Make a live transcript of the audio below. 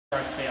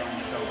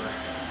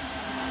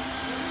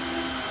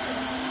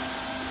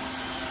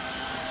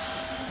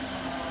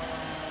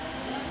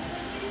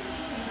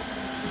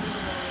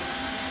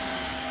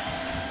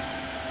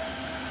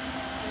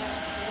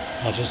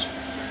I'll just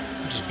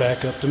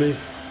back up to me,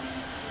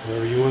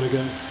 wherever you want to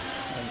go.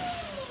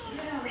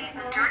 Clean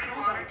the dirty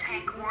water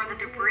tank or the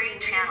debris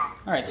channel.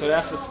 All right, so it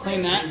asks us to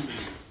clean that.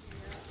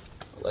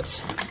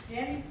 Let's.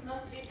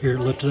 Here,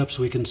 lift it up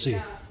so we can see.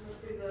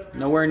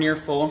 Nowhere near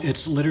full.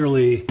 It's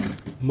literally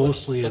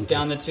mostly Look empty.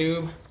 down the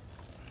tube.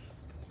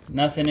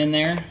 Nothing in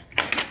there.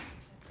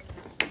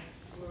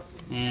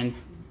 And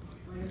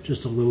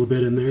just a little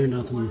bit in there,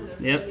 nothing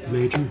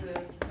major.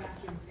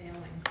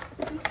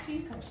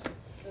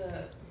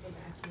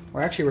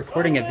 We're actually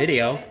recording a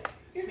video.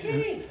 You're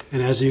kidding.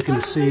 And as you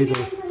can see,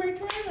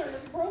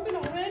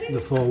 the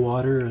full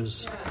water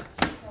is...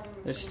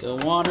 There's still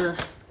water.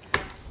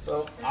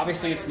 So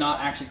obviously it's not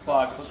actually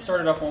clogged. So let's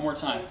start it up one more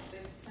time.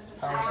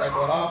 Power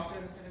cycle it off.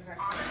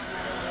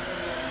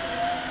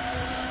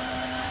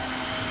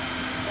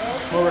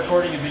 We're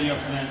recording a video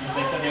for them because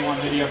they said they want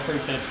video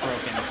proof that it's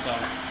broken. So.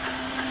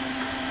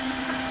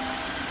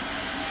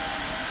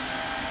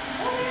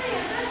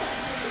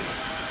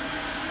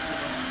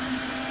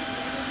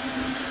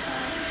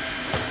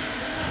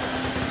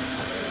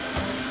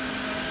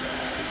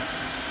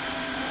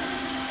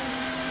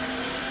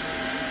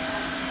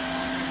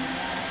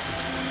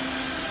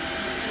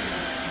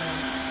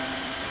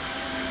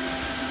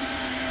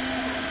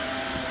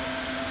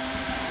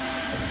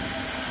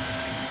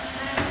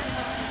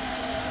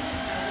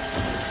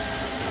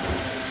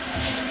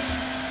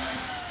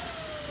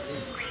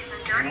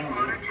 Dirty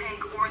water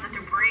tank or the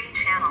debris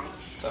channel.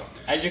 So,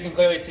 as you can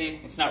clearly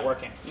see, it's not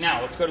working. Now,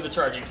 let's go to the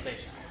charging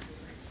station.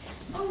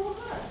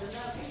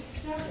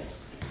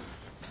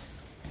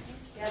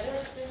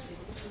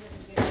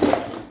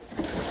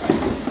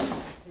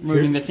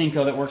 Removing the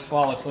Tineco that works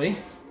flawlessly.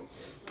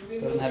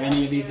 Doesn't have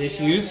any of these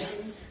issues.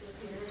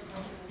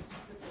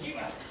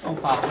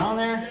 Don't pop it on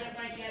there.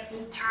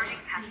 Charging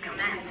has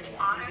commenced.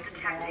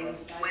 Auto-detecting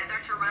whether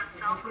to run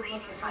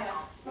self-cleaning cycle.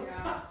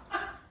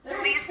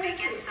 Please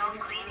begin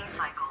self-cleaning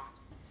cycle.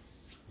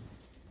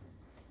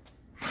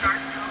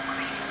 Start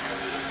self-cleaning.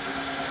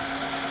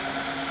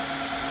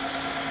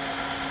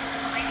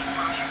 Cleaning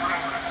brush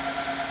forever.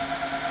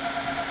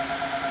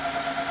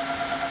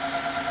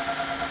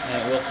 And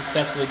it will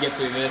successfully get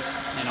through this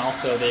and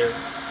also their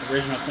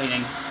original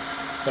cleaning,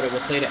 but it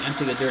will say to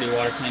empty the dirty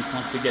water tank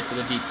once we get to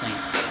the deep clean.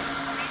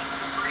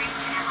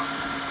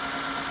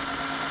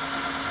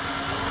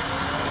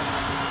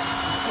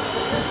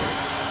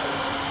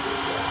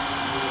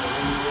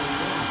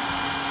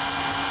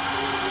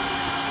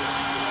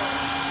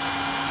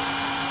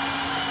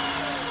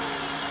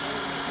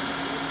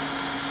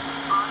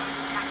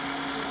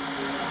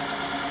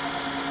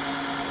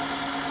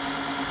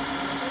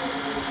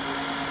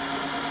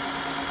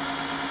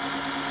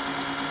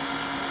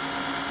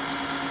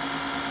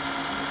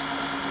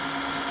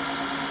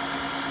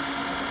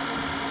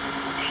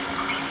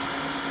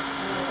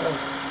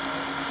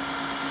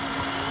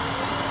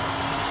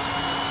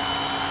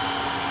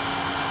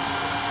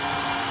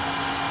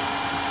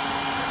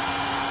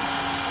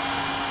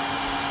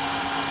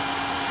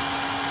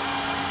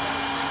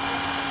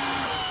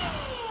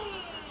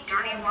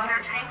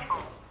 Water tank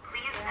full.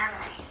 Please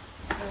empty.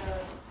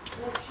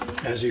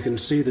 As you can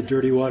see, the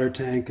dirty water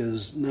tank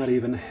is not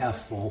even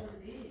half full.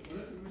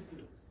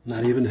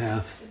 Not even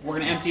half. We're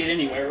going to empty it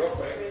anyway real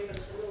quick.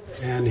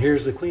 And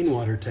here's the clean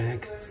water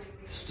tank.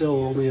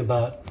 Still only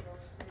about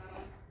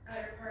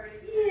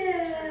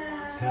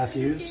half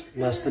used,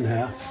 less than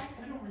half.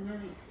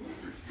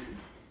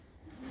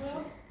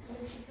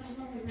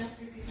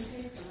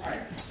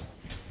 Alright.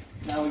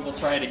 Now we will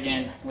try it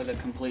again with a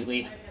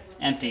completely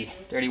empty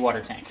dirty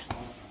water tank.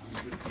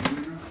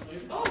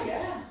 Oh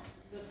yeah.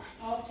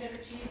 All cheddar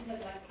cheese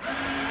look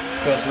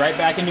like. Goes right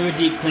back into a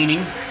deep cleaning.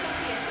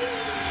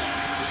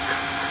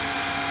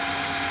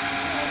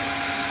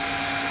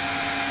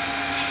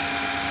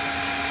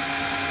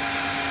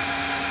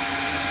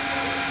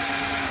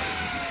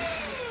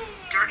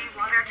 Dirty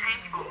water tank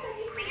full.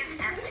 Please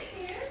empty.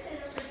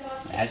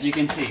 As you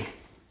can see,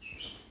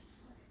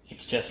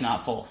 it's just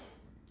not full.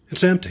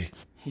 It's empty.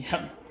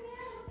 Yep.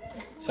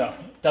 So,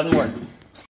 doesn't work.